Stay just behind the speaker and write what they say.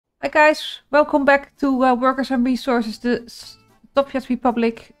Hi guys, welcome back to Workers and Resources, the Soviet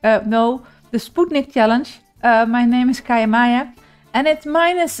Republic, the Sputnik challenge. My name is CayaMaya and it's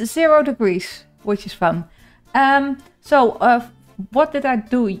 -0 degrees, which is fun. What did I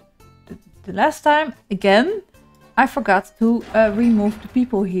do the last time? Again, I forgot to remove the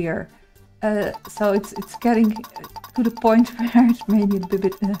people here. So it's getting to the point where it's maybe a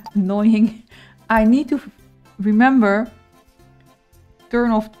bit annoying. I need to remember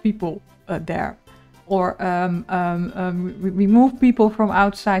turn off the people there, or remove people from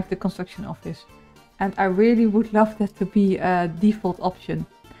outside the construction office. And I really would love that to be a default option.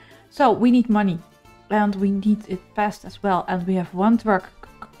 So we need money, and we need it fast as well. And we have one truck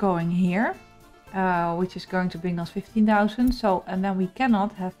going here, which is going to bring us 15,000. So, and then we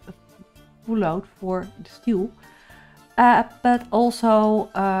cannot have a full load for the steel. But also,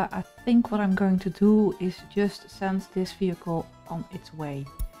 I think what I'm going to do is just send this vehicle on its way.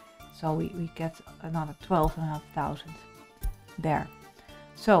 So we get another 12,500 there.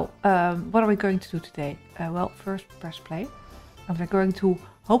 So what are we going to do today? Well, first press play. And we're going to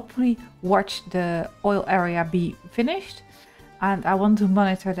hopefully watch the oil area be finished. And I want to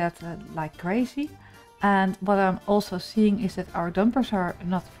monitor that like crazy. And what I'm also seeing is that our dumpers are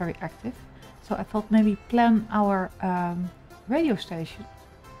not very active. So I thought maybe plan our radio station.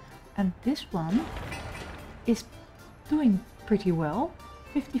 And this one is doing pretty well.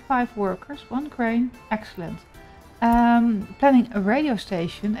 55 workers, 1 crane, excellent. Planning a radio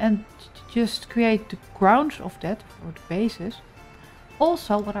station and just create the grounds of that for the bases.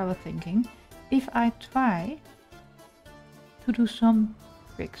 Also, what I was thinking, if I try to do some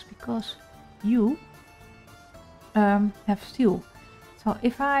bricks, because you have steel. So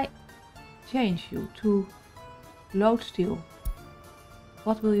if I change you to load steel,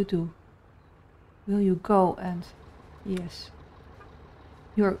 what will you do? Will you go and yes,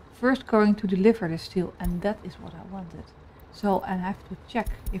 you're first going to deliver the steel, and that is what I wanted. So I have to check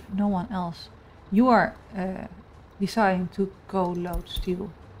if no one else, you are deciding to go load steel.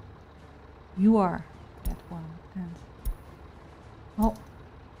 You are that one, and well,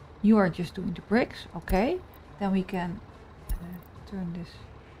 you are just doing the bricks. Okay, then we can turn this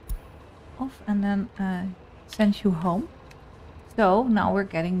off and then send you home. So now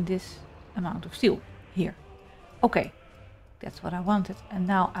we're getting this amount of steel here. Okay, that's what I wanted. And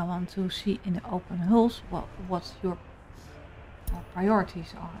now I want to see in the open hulls what your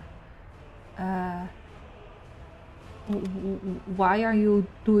priorities are. Why are you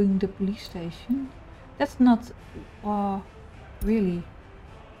doing the police station? That's not really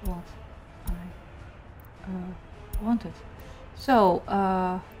what I wanted. So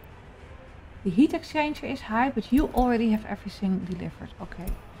the heat exchanger is high, but you already have everything delivered.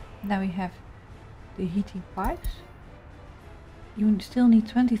 Okay, now we have the heating pipes. You still need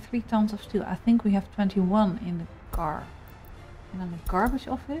 23 tons of steel. I think we have 21 in the car. And then the garbage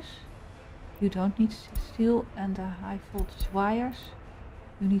office, you don't need steel, and the high voltage wires,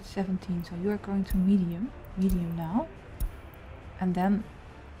 you need 17. So you're going to medium now. And then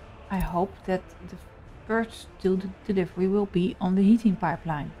I hope that the first steel delivery will be on the heating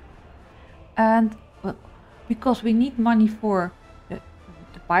pipeline. And well, because we need money for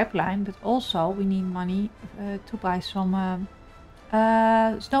the pipeline, but also we need money to buy some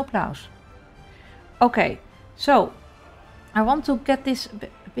snow plows. Okay, so I want to get this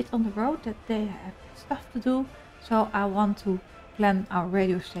a bit on the road, that they have stuff to do. So I want to plan our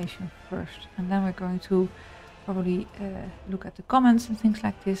radio station first, and then we're going to probably look at the comments and things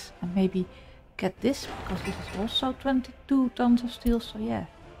like this, and maybe get this, because this is also 22 tons of steel. So yeah,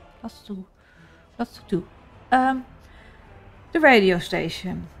 lots to do. The radio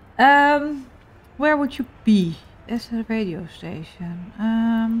station. Where would you be as a radio station?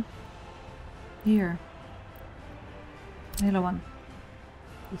 Here. The yellow one.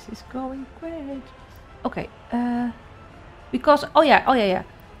 This is going great. Okay. Because oh yeah.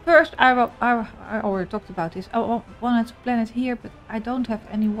 First, I already talked about this. I wanted to plan it here, but I don't have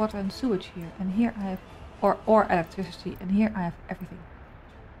any water and sewage here. And here I have or electricity, and here I have everything.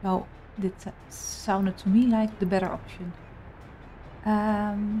 So that sounded to me like the better option.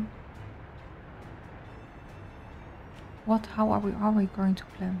 How are we going to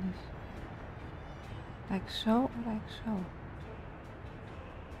plan this? Like so, or like so?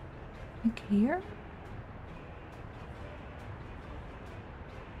 I think here.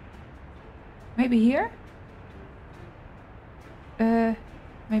 Maybe here?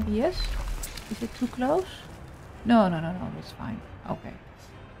 Maybe yes? Is it too close? No, that's fine. Okay.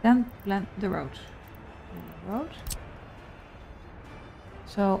 Then plan the road.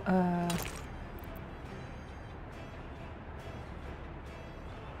 So,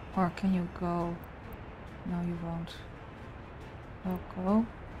 Or can you go? No, you won't. Oh, go.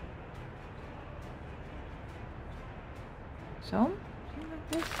 So, something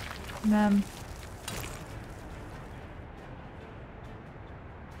like this. And then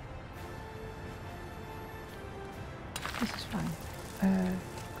this is fine.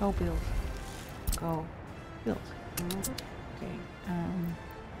 Go build. Go build. Okay.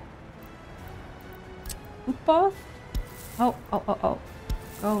 Footpath. Oh.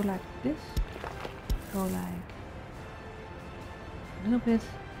 Go like this. Go like a little bit.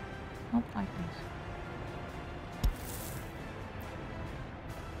 Not like this.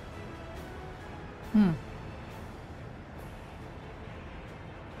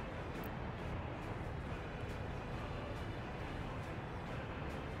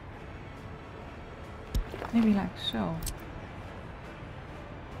 Maybe like so.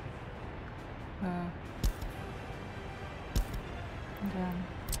 And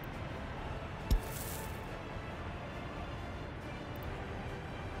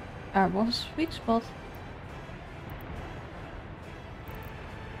then what a sweet spot.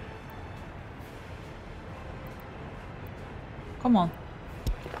 Come on.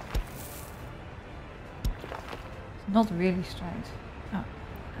 It's not really straight. Oh.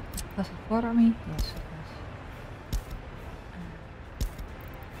 Does it bother me? Yes, it does.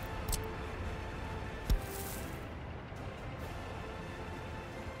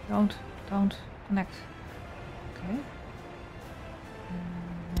 Don't connect. Okay.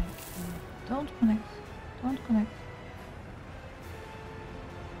 Don't connect. Don't connect.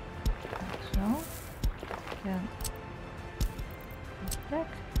 Like so. Then back.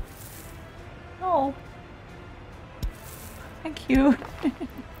 No. Thank you.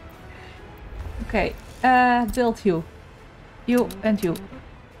 Okay. Build you. You and you.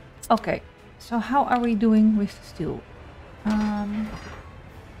 Okay. So how are we doing with the steel?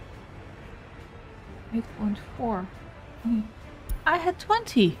 8.4. I had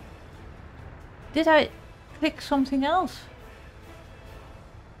 20. Did I click something else?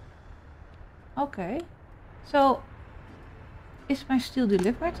 Okay. So, is my steel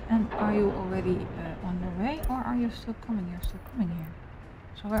delivered? And are you already on your way? Or are you still coming? You're still coming here.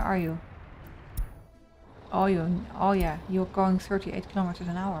 So where are you? Oh, yeah. You're going 38 kilometers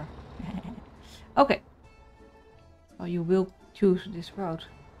an hour. Okay. So you will choose this road.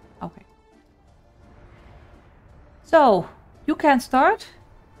 Okay. So, you can start.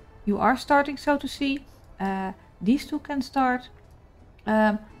 You are starting, so to see. These two can start.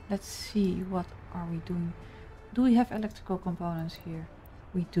 Let's see, what are we doing? Do we have electrical components here?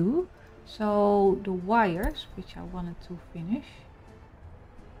 We do. So, the wires, which I wanted to finish.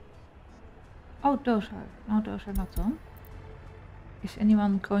 Oh, those are not done. Is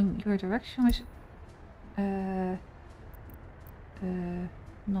anyone going your direction?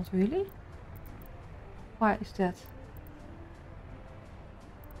 Not really. Why is that?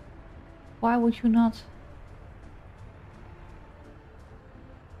 Why would you not?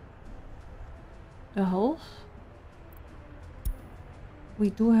 The holes? We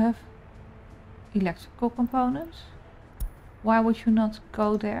do have electrical components. Why would you not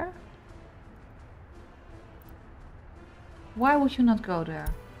go there? Why would you not go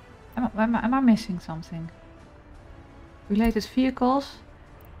there? Am I missing something? Related vehicles.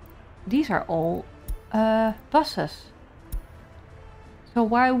 These are all buses. So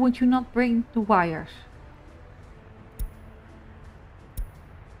why would you not bring the wires?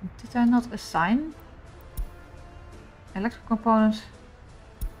 Did I not assign electrical components?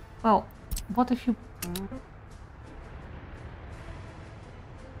 Well, what if you...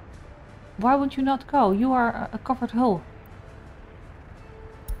 Why would you not go? You are a covered hole.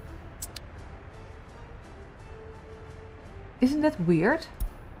 Isn't that weird?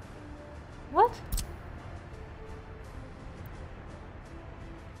 What?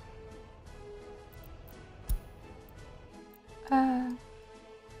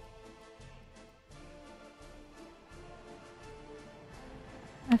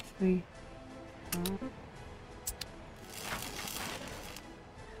 F3.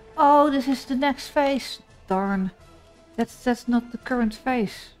 Oh, this is the next phase. Darn. That's not the current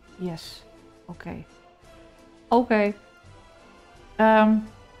phase. Yes. Okay. Okay.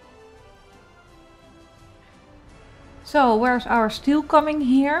 So where's our steel coming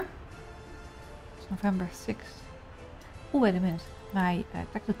here? It's November 6th. Oh, wait a minute. My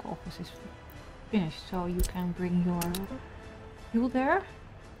technical office is finished, so you can bring your fuel there.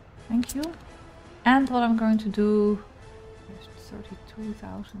 Thank you. And what I'm going to do, there's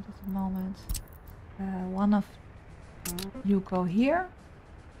 32,000 at the moment. One of you go here,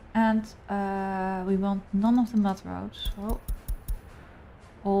 and we want none of the mud roads. So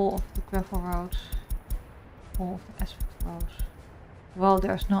all of the gravel roads, all of the asphalt roads. Well,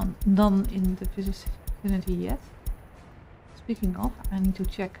 there's none in the vicinity yet. Speaking of, I need to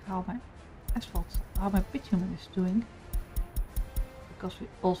check how my bitumen is doing, because we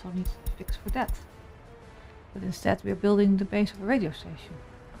also need to fix for that. But instead we're building the base of a radio station.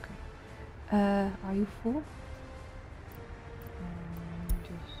 Okay. Are you full?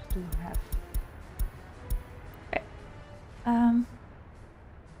 Just do half. Okay.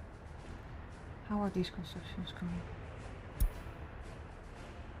 How are these constructions going?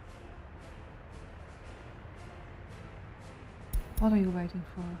 What are you waiting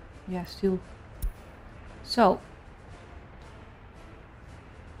for? Yeah, still. So,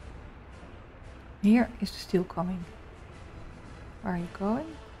 here is the steel coming. Where are you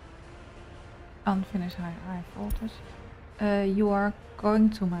going? Unfinished high voltage. You are going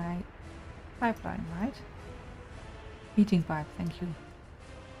to my pipeline, right? Heating pipe, thank you.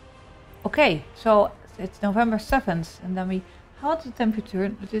 Okay, so it's November 7th, and then we. How's the temperature?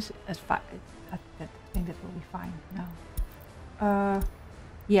 It is at 5. I think that will be fine now.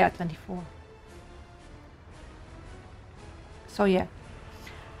 Yeah, 24. So yeah.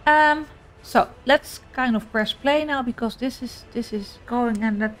 So let's kind of press play now, because this is going,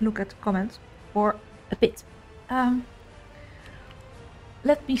 and let's look at the comments for a bit.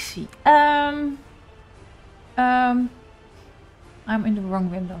 Let me see. I'm in the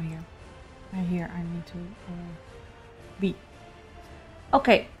wrong window here. And here I need to be.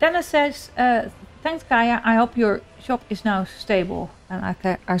 Okay, then it says, thanks Kaya, I hope your shop is now stable. And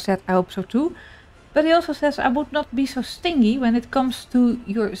I said I hope so too. But he also says, I would not be so stingy when it comes to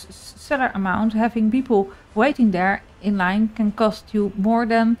your seller amount. Having people waiting there in line can cost you more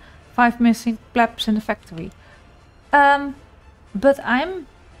than 5 missing plebs in the factory. But I'm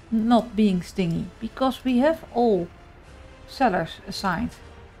not being stingy, because we have all sellers assigned.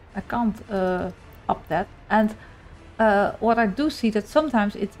 I can't up that. And what I do see that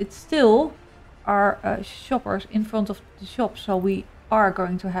sometimes it's still are shoppers in front of the shop, so we are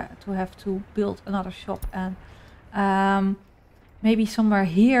going to have to build another shop, and maybe somewhere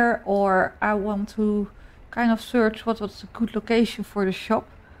here, or I want to kind of search what's a good location for the shop,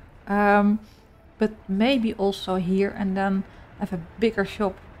 but maybe also here, and then have a bigger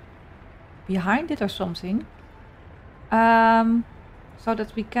shop behind it or something, so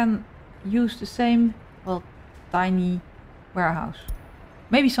that we can use the same, well, tiny warehouse.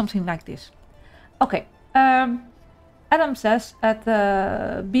 Maybe something like this. Okay. Adam says that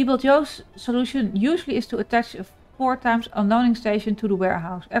the Beeble Joe's solution usually is to attach a 4 times unloading station to the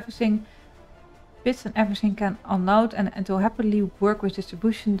warehouse. Everything, bits and everything can unload and to happily work with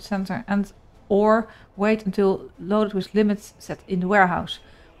distribution center, and or wait until loaded with limits set in the warehouse.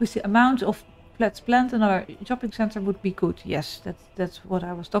 With the amount of flats planned, another shopping center would be good. Yes, that's what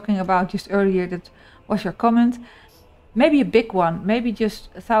I was talking about just earlier. That was your comment. Maybe a big one, maybe just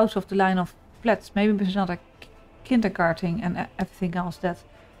 1,000 of the line of flats, maybe with another kindergarten and everything else that,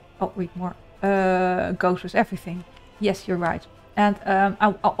 oh wait, more goes with everything. Yes, you're right. And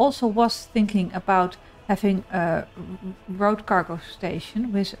I also was thinking about having a road cargo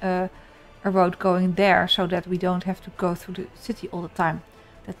station with a road going there, so that we don't have to go through the city all the time.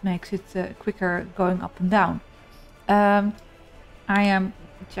 That makes it quicker going up and down. I am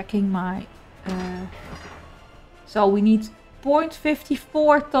checking my so we need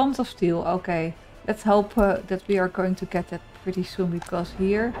 0.54 tons of steel. Okay, let's hope that we are going to get that pretty soon, because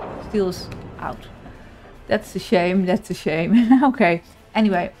here steel is out. That's a shame, that's a shame. Okay,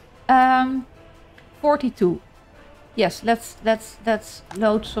 anyway, 42. Yes, let's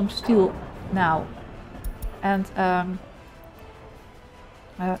load some steel now. And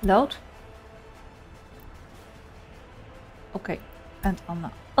load. Okay, and on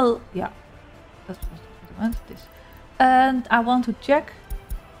the, oh yeah, that's what I want, this. And I want to check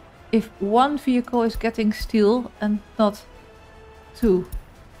if one vehicle is getting steel and not 2.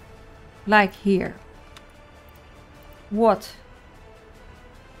 Like here. What?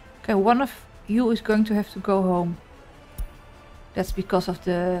 Okay, one of you is going to have to go home. That's because of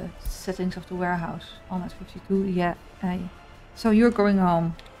the settings of the warehouse. On at 52, yeah. So you're going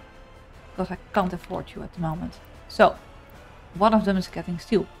home. Because I can't afford you at the moment. So, one of them is getting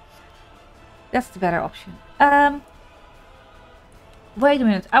steel. That's the better option. Wait a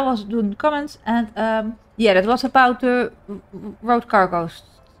minute, I was doing comments, and yeah, that was about the road cargo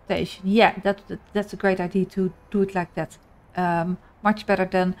station. Yeah, that's a great idea to do it like that. Much better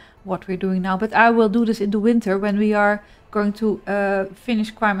than what we're doing now. But I will do this in the winter when we are going to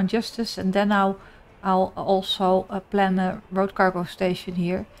finish Crime and Justice, and then I'll also plan a road cargo station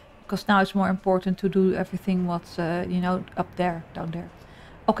here, because now it's more important to do everything what's you know, up there, down there.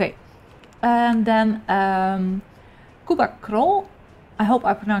 Okay, and then Kuba Krol, I hope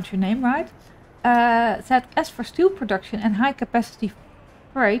I pronounced your name right, said, as for steel production and high capacity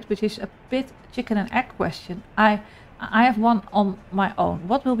freight, which is a bit chicken and egg question, I have one on my own.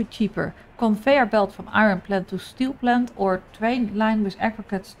 What will be cheaper? Conveyor belt from iron plant to steel plant, or train line with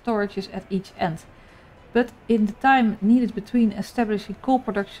aggregate storages at each end? But in the time needed between establishing coal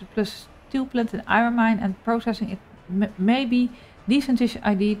production plus steel plant and iron mine and processing it, may be decentish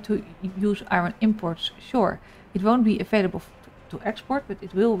idea to use iron imports. Sure, it won't be available to export, but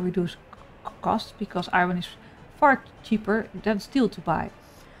it will reduce costs because iron is far cheaper than steel to buy.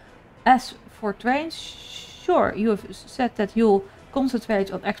 As for trains, sure, you have said that you'll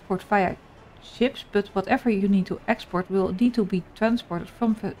concentrate on export via ships, but whatever you need to export will need to be transported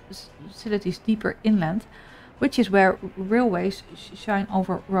from facilities deeper inland, which is where railways shine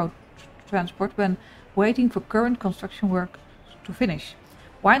over road transport when waiting for current construction work to finish.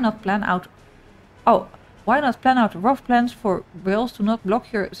 Why not plan out rough plans for rails to not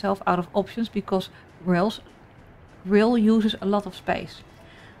block yourself out of options, because rail uses a lot of space.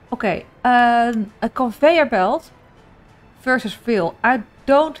 Okay, a conveyor belt versus rail. I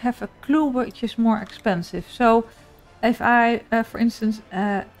don't have a clue which is more expensive. So if I, for instance,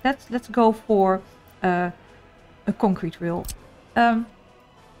 let's go for a concrete rail. I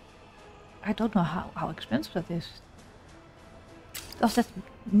don't know how expensive that is. Does that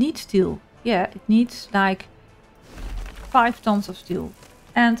need steel? Yeah, it needs like 5 tons of steel.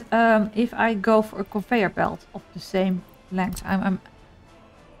 And if I go for a conveyor belt of the same length, I'm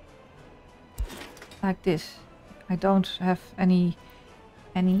like this. I don't have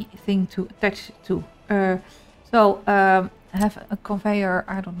anything to attach it to. Have a conveyor,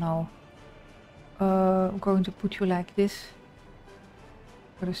 I don't know. I'm going to put you like this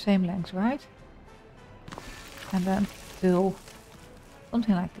for the same length, right? And then do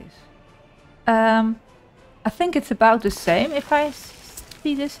something like this. I think it's about the same. If I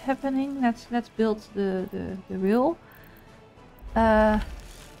see this happening, let's build the wheel.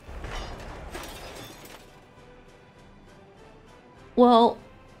 Well,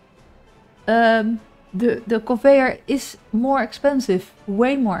 the conveyor is more expensive,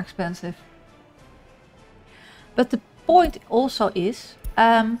 way more expensive. But the point also is,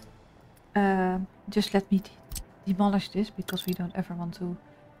 just let me demolish this because we don't ever want to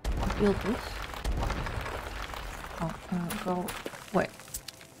build this. Oh, go away.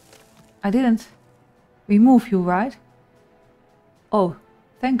 I didn't remove you, right? Oh,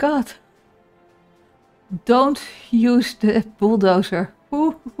 thank God. Don't use the bulldozer.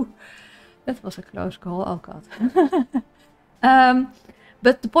 Ooh, that was a close call. Oh God.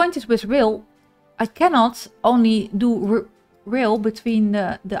 But the point is, with rail, I cannot only do rail between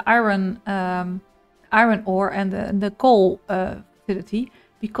the iron ore and the coal facility,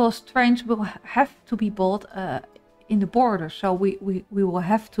 because trains will have to be bought in the border. So we will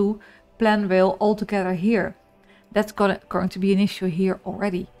have to plan rail all together here. That's going to be an issue here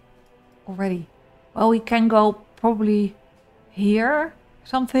already. Well, we can go probably here,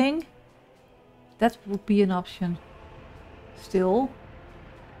 something. That would be an option. Still,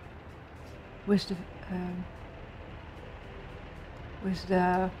 with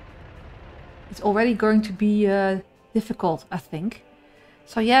the it's already going to be difficult, I think.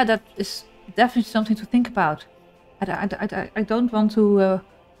 So yeah, that is definitely something to think about. I don't want to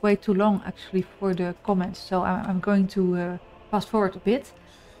wait too long actually for the comments, so I'm going to fast forward a bit.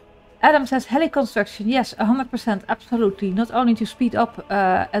 Adam says, heli construction, yes, 100%, absolutely. Not only to speed up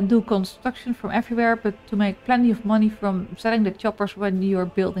and do construction from everywhere, but to make plenty of money from selling the choppers when you're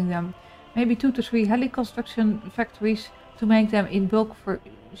building them. Maybe 2 to 3 heli construction factories to make them in bulk for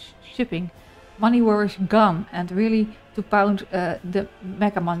shipping. Money worries gone, and really to pound the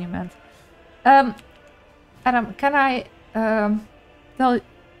mega monument. Adam, can I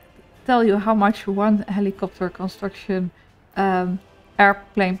tell you how much one helicopter construction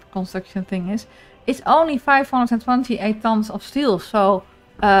airplane construction thing is? It's only 528 tons of steel, so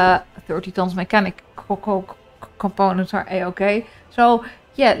 30 tons mechanic components are a-okay. So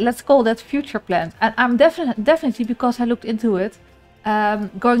yeah, let's call that future plan. And I'm definitely, because I looked into it,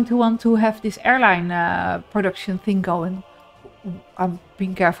 going to want to have this airline production thing going. I'm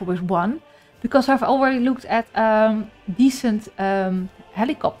being careful with one, because I've already looked at decent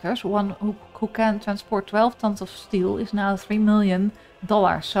helicopters. One who can transport 12 tons of steel is now $3 million.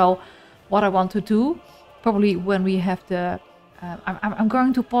 So what I want to do, probably when we have the I'm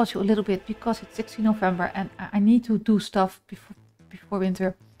going to pause you a little bit because it's 16 November and I need to do stuff before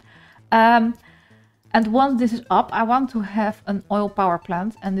winter. And once this is up, I want to have an oil power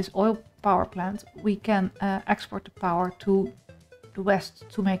plant, and this oil power plant we can export the power to the West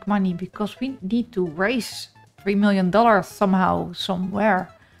to make money because we need to raise $3 million somehow, somewhere,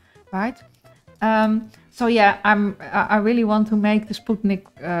 right? So yeah, I really want to make the Sputnik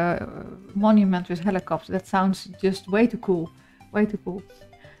monument with helicopters. That sounds just way too cool, way too cool.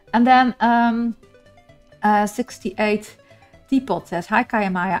 And then 68 Teapot says, "Hi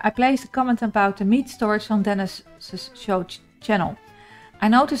CayaMaya, I placed a comment about the meat storage on Dennis's show channel. I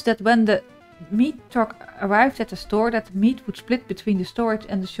noticed that when the meat truck arrived at the store, that the meat would split between the storage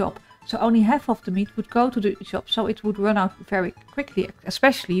and the shop. So only half of the meat would go to the shop, so it would run out very quickly.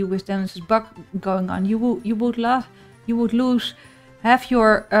 Especially with Dennis's bug going on, you would lose half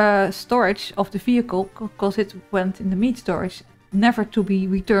your storage of the vehicle because it went in the meat storage, never to be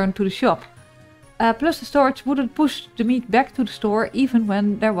returned to the shop. Plus the storage wouldn't push the meat back to the store even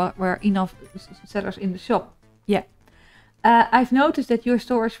when there were enough sellers in the shop. Yeah. I've noticed that your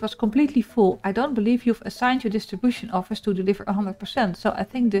storage was completely full. I don't believe you've assigned your distribution office to deliver 100%. So I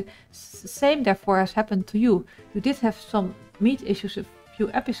think the same therefore has happened to you. You did have some meat issues a few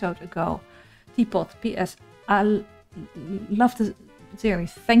episodes ago. Teapot, PS, I love the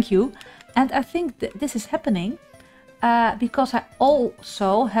series. Thank you. And I think this is happening because I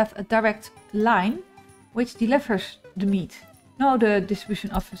also have a direct line which delivers the meat. No, the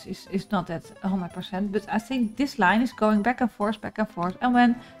distribution office is not at 100%, but I think this line is going back and forth, and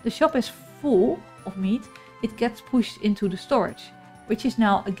when the shop is full of meat, it gets pushed into the storage, which is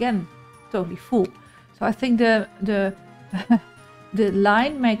now again totally full. So I think the the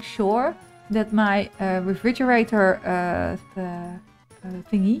line makes sure that my refrigerator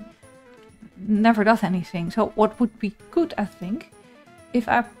thingy never does anything. So what would be good, I think, if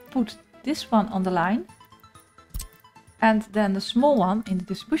I put this one on the line and then the small one in the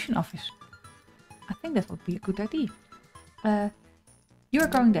distribution office. I think that would be a good idea. You're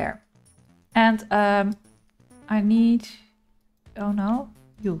going there. And I need... Oh no,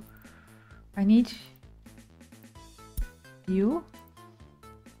 you. I need you.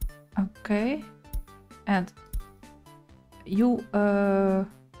 Okay. And you...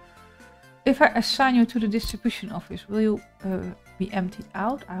 if I assign you to the distribution office, will you be emptied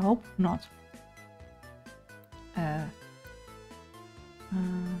out? I hope not.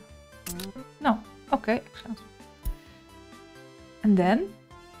 No. Okay, excellent. And then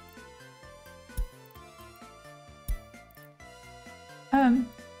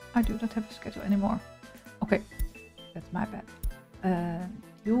I do not have a schedule anymore. Okay, that's my bad.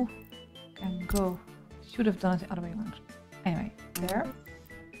 You can go. Should have done it the other way around. Anyway, there.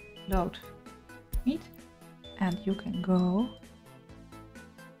 Load meat, and you can go.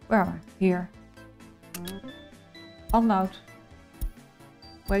 Where am I? Here. Unload.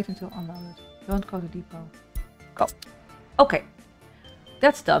 Wait until unloaded. Don't go to depot. Go. Okay,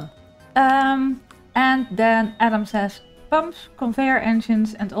 that's done. And then Adam says, pumps, conveyor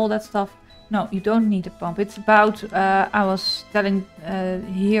engines, and all that stuff. No, you don't need a pump. It's about. I was telling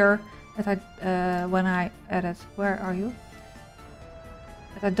here that I when I added. Where are you?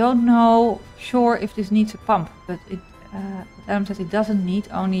 That I don't know sure if this needs a pump, but it. Adam says it doesn't need.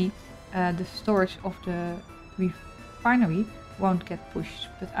 Only the storage of the refinery won't get pushed,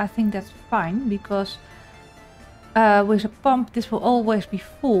 but I think that's fine because with a pump this will always be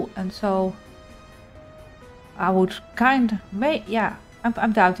full, and so I would yeah,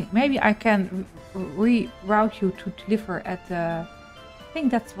 I'm doubting. Maybe I can reroute you to deliver at the... I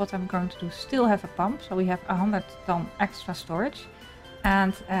think that's what I'm going to do. Still have a pump, so we have 100 ton extra storage,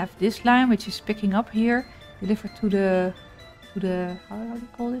 and I have this line which is picking up here, deliver to the how do you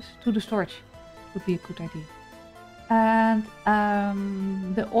call this? To the storage would be a good idea. And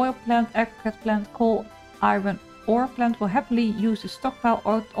the oil plant, aggregate plant, coal, iron ore plant will happily use the stockpile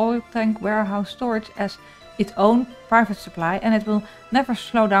oil tank warehouse storage as its own private supply, and it will never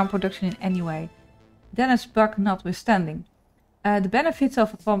slow down production in any way. Dennis bug notwithstanding. The benefits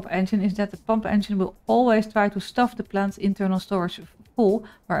of a pump engine is that the pump engine will always try to stuff the plant's internal storage full,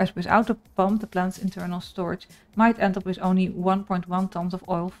 whereas without a pump the plant's internal storage might end up with only 1.1 tons of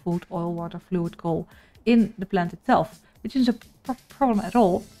oil, food, oil, water, fluid, coal in the plant itself, which is a problem at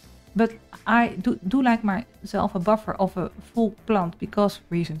all, but I do like myself a buffer of a full plant because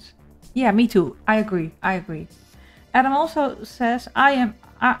reasons. Yeah, me too. I agree. Adam also says I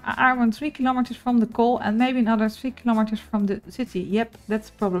run 3 kilometers from the coal and maybe another 3 kilometers from the city. Yep, that's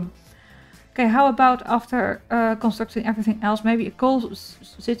a problem. Okay, how about after constructing everything else, maybe a coal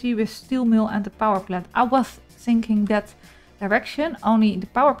city with steel mill and a power plant? I was thinking that direction, only the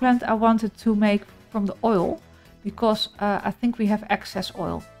power plant I wanted to make from the oil, because I think we have excess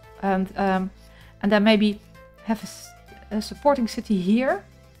oil, and then maybe have a supporting city here.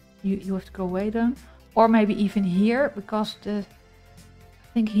 You have to go away then, or maybe even here, because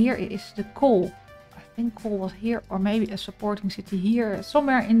think here it is the coal. I think coal was here, or maybe a supporting city here,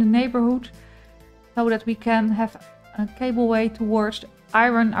 somewhere in the neighborhood, so that we can have a cableway towards the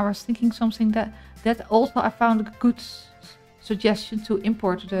iron. I was thinking something that also I found a good suggestion to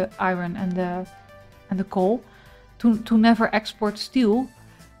import the iron and the coal, to never export steel,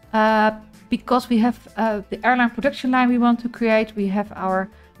 because we have the airline production line we want to create. We have our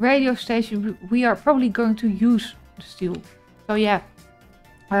radio station. We are probably going to use the steel. So yeah.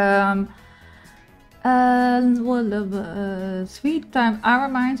 3-time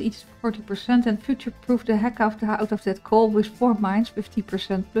iron mines, each 40%, and future-proof the heck out of that coal with 4 mines,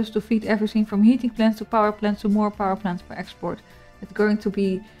 50%, plus to feed everything from heating plants to power plants to more power plants for export. It's going to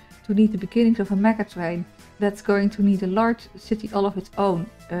need the beginnings of a mega train. That's going to need a large city all of its own.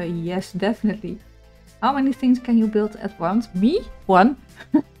 Yes, definitely. How many things can you build at once? Me? 1.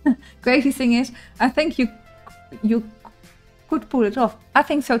 Crazy thing is, I think you could pull it off. I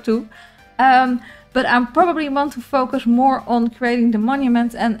think so too. But I probably want to focus more on creating the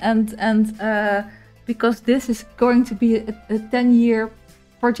monument and because this is going to be a 10-year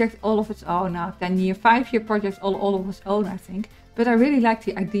project all of its own now. 10-year, 5-year project all of its own, I think. But I really like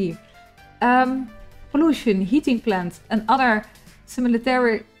the idea. Pollution, heating plants, and other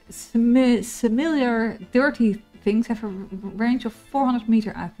similar dirty things have a range of 400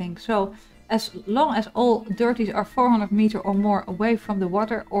 meters, I think. So as long as all dirties are 400 meters or more away from the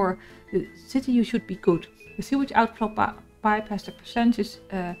water or the city, you should be good. The sewage outflow pipe has the percentage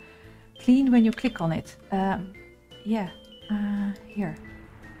clean when you click on it. Here.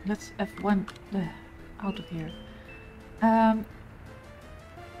 Let's F1 out of here.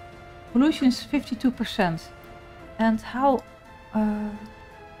 Pollution is 52%. And how...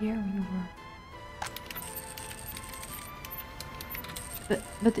 here we were.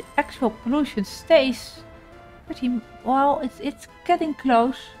 But the actual pollution stays pretty well. It's getting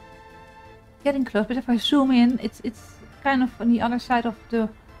close. Getting close. But if I zoom in, it's kind of on the other side of the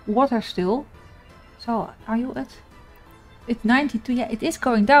water still. So are you at? It's 92. Yeah, it is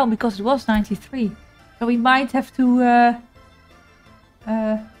going down because it was 93. So we might have to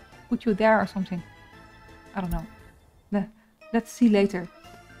put you there or something. I don't know. Let's see later.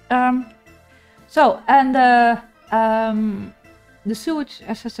 The sewage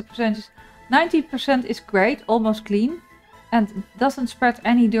as a percentage, 90% is great, almost clean, and doesn't spread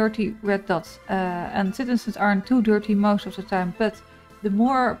any dirty red dots. And citizens aren't too dirty most of the time, but the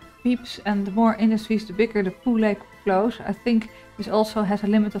more peeps and the more industries, the bigger the pool lake flows. I think this also has a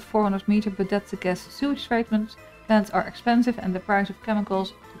limit of 400 meters, but that's a guess. Sewage treatment plants are expensive and the price of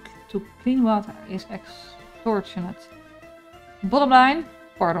chemicals to clean water is extortionate. Bottom line,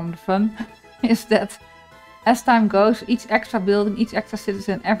 pardon the fun, is that as time goes, each extra building, each extra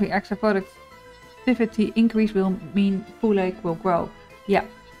citizen, every extra productivity increase will mean pool lake will grow. Yeah,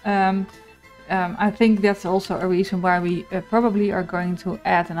 I think that's also a reason why we probably are going to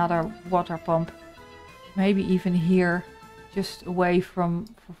add another water pump. Maybe even here, just away from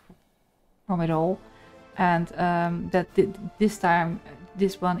it all. And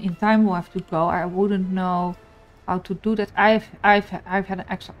this one in time will have to go. I wouldn't know how to do that. I've had an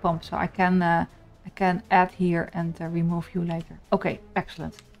extra pump, so I can add here and remove you later. Okay,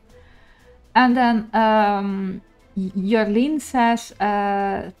 excellent. And then Jarlene says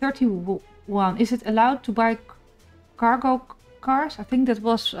 31. Is it allowed to buy cargo cars? I think that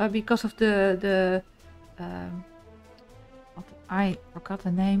was because of the I forgot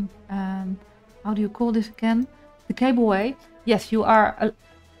the name. How do you call this again? The cableway. Yes, you are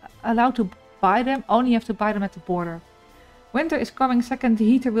allowed to buy them. Only you have to buy them at the border. Winter is coming. Second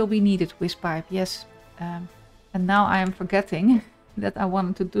heater will be needed. Whizpipe. Yes. And now I am forgetting that I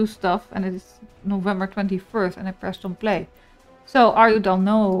wanted to do stuff, and it is November 21st, and I pressed on play. So are you done?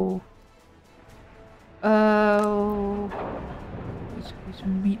 No. It's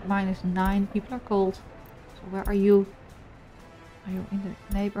 -9. People are cold. So where are you? Are you in the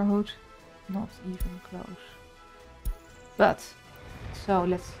neighborhood? Not even close. But so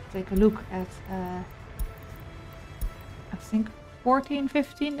let's take a look at I think 14,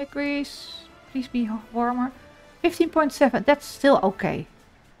 15 degrees. Please be warmer. 15.7. That's still okay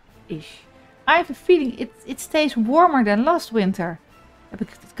ish. I have a feeling it stays warmer than last winter.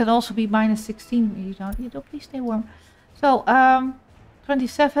 Because it can also be -16. You don't please stay warm. So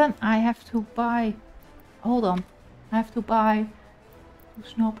 27. I have to buy. Hold on. I have to buy 2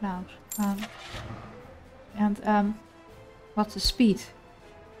 snowplows. What's the speed?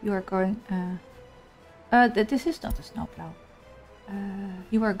 You are going. This is not a snowplow.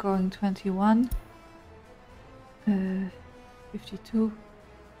 You are going 21. 52.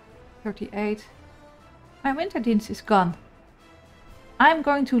 38. My winter dienst is gone. I'm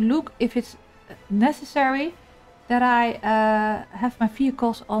going to look if it's necessary that I have my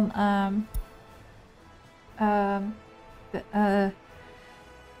vehicles on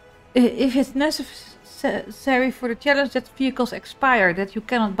if it's necessary for the challenge that vehicles expire, that you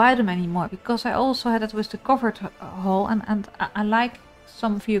cannot buy them anymore, because I also had it with the covered hull, and I like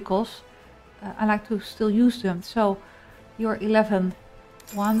some vehicles. I like to still use them. So you're 11,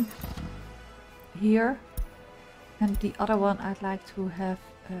 one here, and the other one I'd like to have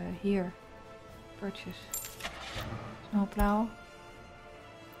here. Purchase snowplow.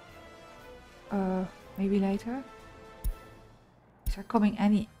 Maybe later. Is there coming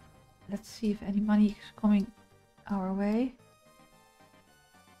any? Let's see if any money is coming our way.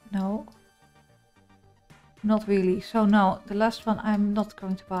 No. Not really. So no, the last one I'm not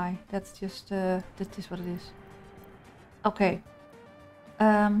going to buy. That's just that is what it is. Okay.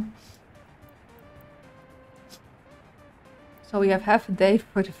 So we have half a day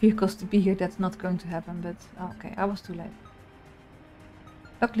for the vehicles to be here. That's not going to happen, but okay, I was too late.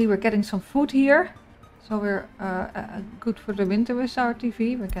 Luckily we're getting some food here. So we're good for the winter with our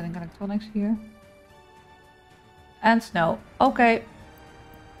TV. We're getting electronics here. And snow. Okay.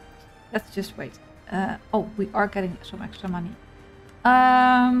 Let's just wait. Oh, we are getting some extra money.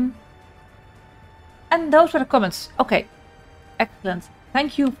 And those were the comments. Okay. Excellent.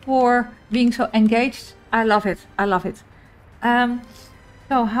 Thank you for being so engaged. I love it. I love it.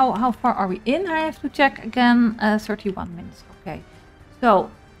 So how far are we in? I have to check again. 31 minutes. Okay.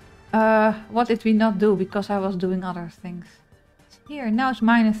 So what did we not do because I was doing other things? Here, now it's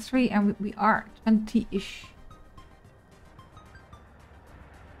 -3 and we are 20-ish.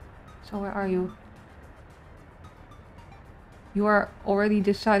 So where are you? You are already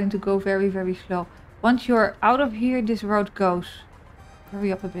deciding to go very, very slow. Once you're out of here, this road goes.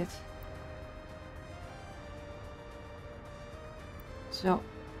 Hurry up a bit. So.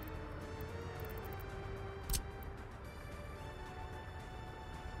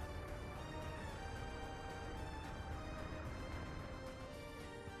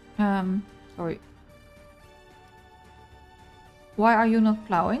 Sorry. Why are you not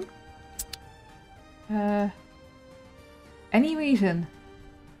plowing? Any reason?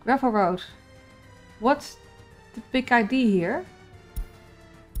 Gravel road. What's the big idea here?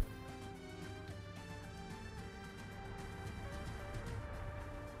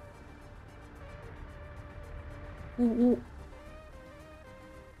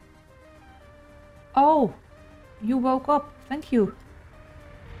 Oh, you woke up. Thank you.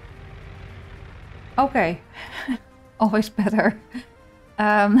 Okay. Always better.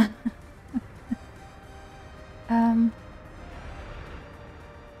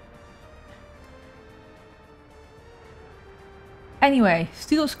 Anyway,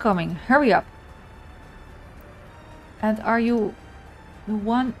 steel's coming. Hurry up. And are you the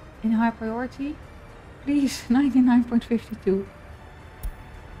one in high priority? Please, 99.52.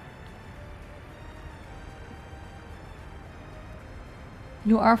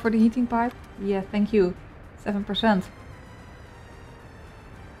 You are for the heating pipe? Yeah, thank you. 7%.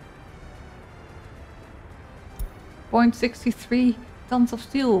 .63 tons of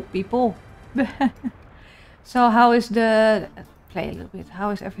steel, people. So how is the... Play a little bit. How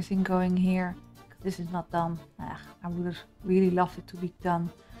is everything going here? This is not done. I would have really loved it to be done.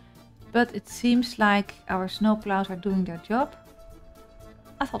 But it seems like our snowplows are doing their job.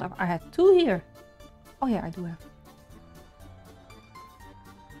 I thought I had 2 here. Oh yeah, I do have.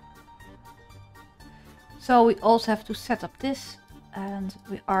 So we also have to set up this. And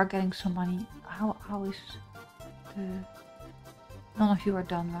we are getting some money. How is the... None of you are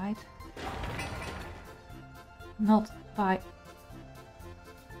done, right? Not by...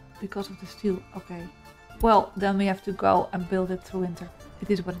 Because of the steel. Okay. Well, then we have to go and build it through winter. It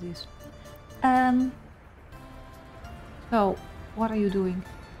is what it is. So, what are you doing?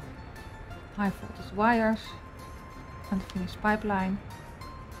 High voltage wires. Unfinished pipeline.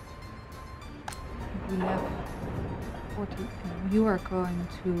 We have 40. And you are going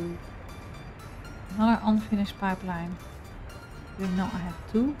to another unfinished pipeline. You know I have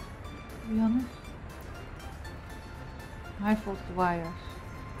 2, to be honest. High voltage wires.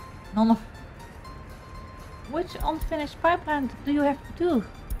 None of... Which unfinished pipeline do you have to do?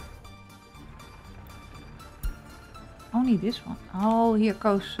 Only this one. Oh, here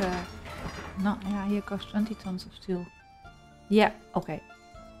goes... no, yeah, here goes 20 tons of steel. Yeah, okay.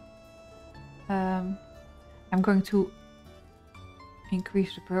 I'm going to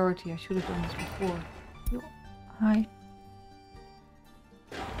increase the priority. I should have done this before. You, hi.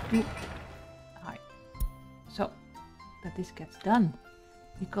 You, hi. So, that this gets done.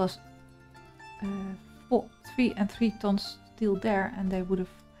 Because 3 and 3 tons steel there and they would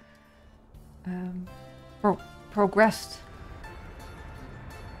have progressed.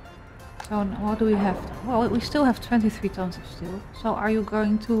 So what do we have? Well, we still have 23 tons of steel. So are you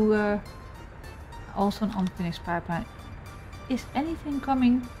going to also an unfinished pipeline? Is anything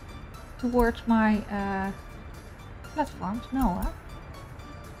coming towards my platforms? No, huh?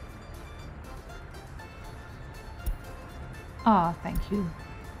 Ah, thank you.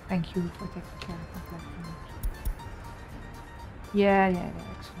 Thank you for taking care of my platforms. Yeah,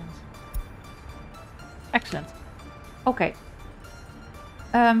 excellent. Excellent. Okay.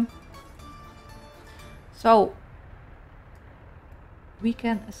 So we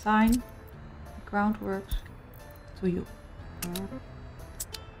can assign the groundworks to you.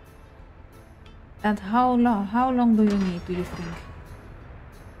 And how long do you need, do you think?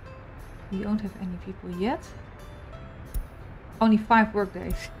 We don't have any people yet. Only 5 work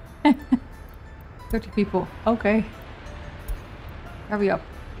days. 30 people. Okay. Hurry up.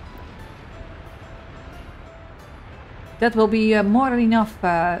 That will be more than enough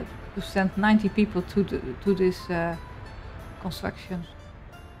to send 90 people to this construction.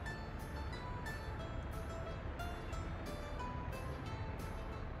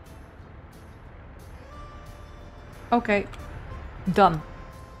 Okay, done.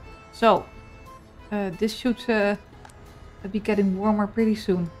 So this should be getting warmer pretty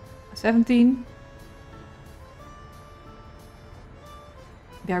soon. 17.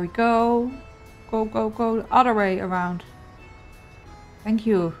 There we go. Go, go, go the other way around. Thank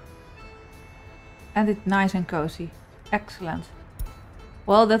you. And it's nice and cozy. Excellent.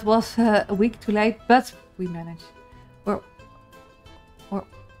 Well, that was a week too late, but we managed.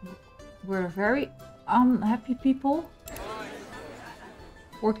 We're very unhappy people.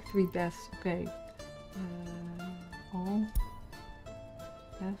 43 deaths. Okay. Oh.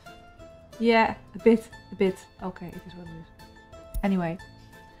 Yes. Yeah, a bit. Okay, it is what it is. Anyway,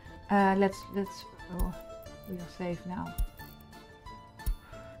 let's. Oh, we are safe now.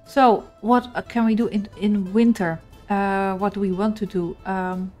 So, what can we do in winter? What do we want to do?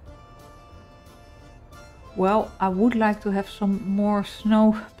 Well, I would like to have some more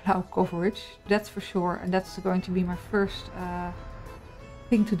snow plow coverage, that's for sure, and that's going to be my first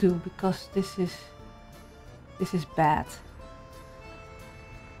thing to do, because this is bad.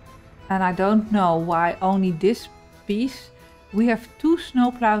 And I don't know why only this piece. We have 2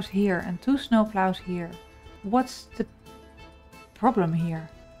 snow plows here and 2 snow plows here. What's the problem here?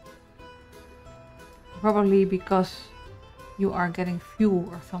 Probably because you are getting fuel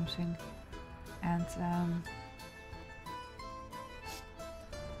or something. And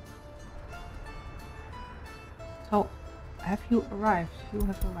so, have you arrived? You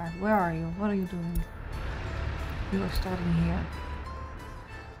have arrived. Where are you? What are you doing? You are starting here.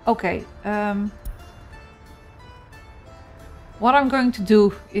 Okay. What I'm going to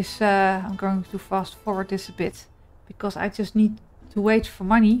do is I'm going to fast forward this a bit, because I just need to wait for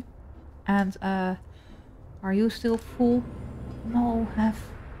money. And are you still full? No, have.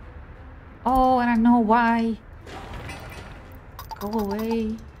 Oh, and I know why. Go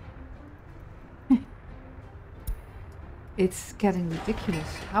away. It's getting ridiculous.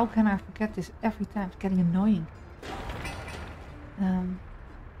 How can I forget this every time? It's getting annoying.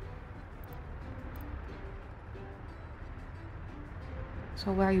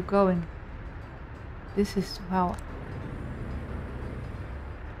 So where are you going? This is how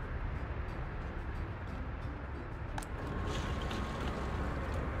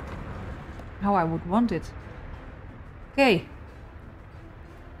I would want it. Okay.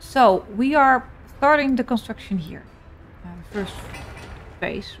 So we are starting the construction here. First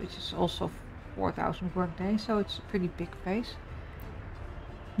phase, which is also 4,000 work days, so it's a pretty big phase.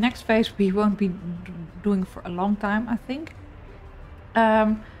 Next phase we won't be doing for a long time, I think.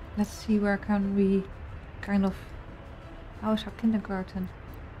 Let's see, where can we kind of... How's our kindergarten?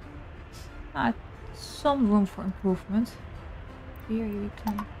 Some room for improvement. Here we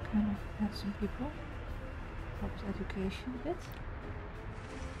can kind of add some people. Help with education a bit.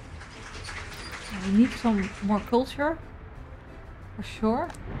 We need some more culture, for sure.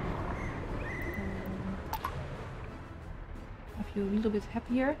 Have you a little bit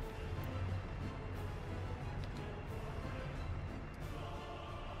happier.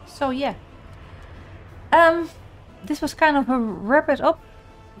 So yeah, this was kind of a wrap it up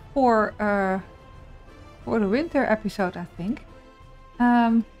for the winter episode, I think.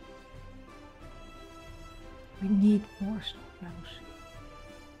 We need more snowplows.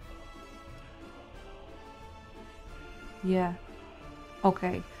 Yeah.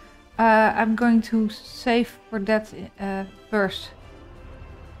 Okay. I'm going to save for that first.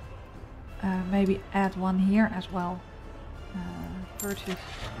 Maybe add one here as well. Purchase.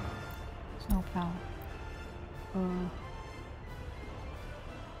 Snowplow.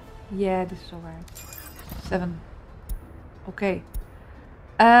 Yeah, this is alright. 7. Okay.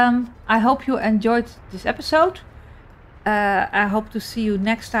 I hope you enjoyed this episode. I hope to see you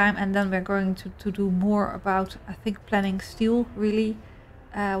next time, and then we're going to do more about, I think, planning steel, really.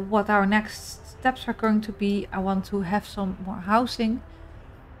 What our next steps are going to be. I want to have some more housing.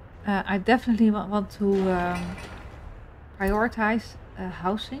 I definitely want to prioritize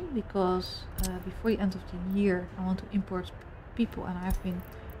housing, because before the end of the year I want to import people, and I've been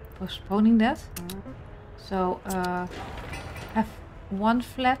postponing that. So have 1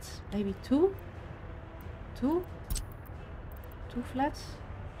 flat, maybe 2 flats,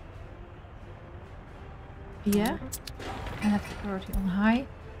 yeah, and have the priority on high,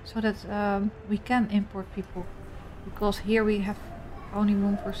 so that we can import people, because here we have only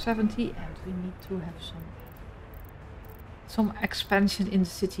room for 70 and we need to have some expansion in the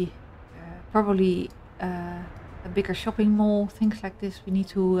city, probably a bigger shopping mall, things like this we need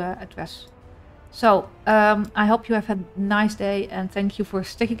to address. So I hope you have had a nice day, and thank you for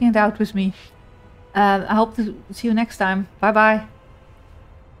sticking it out with me. I hope to see you next time. Bye bye.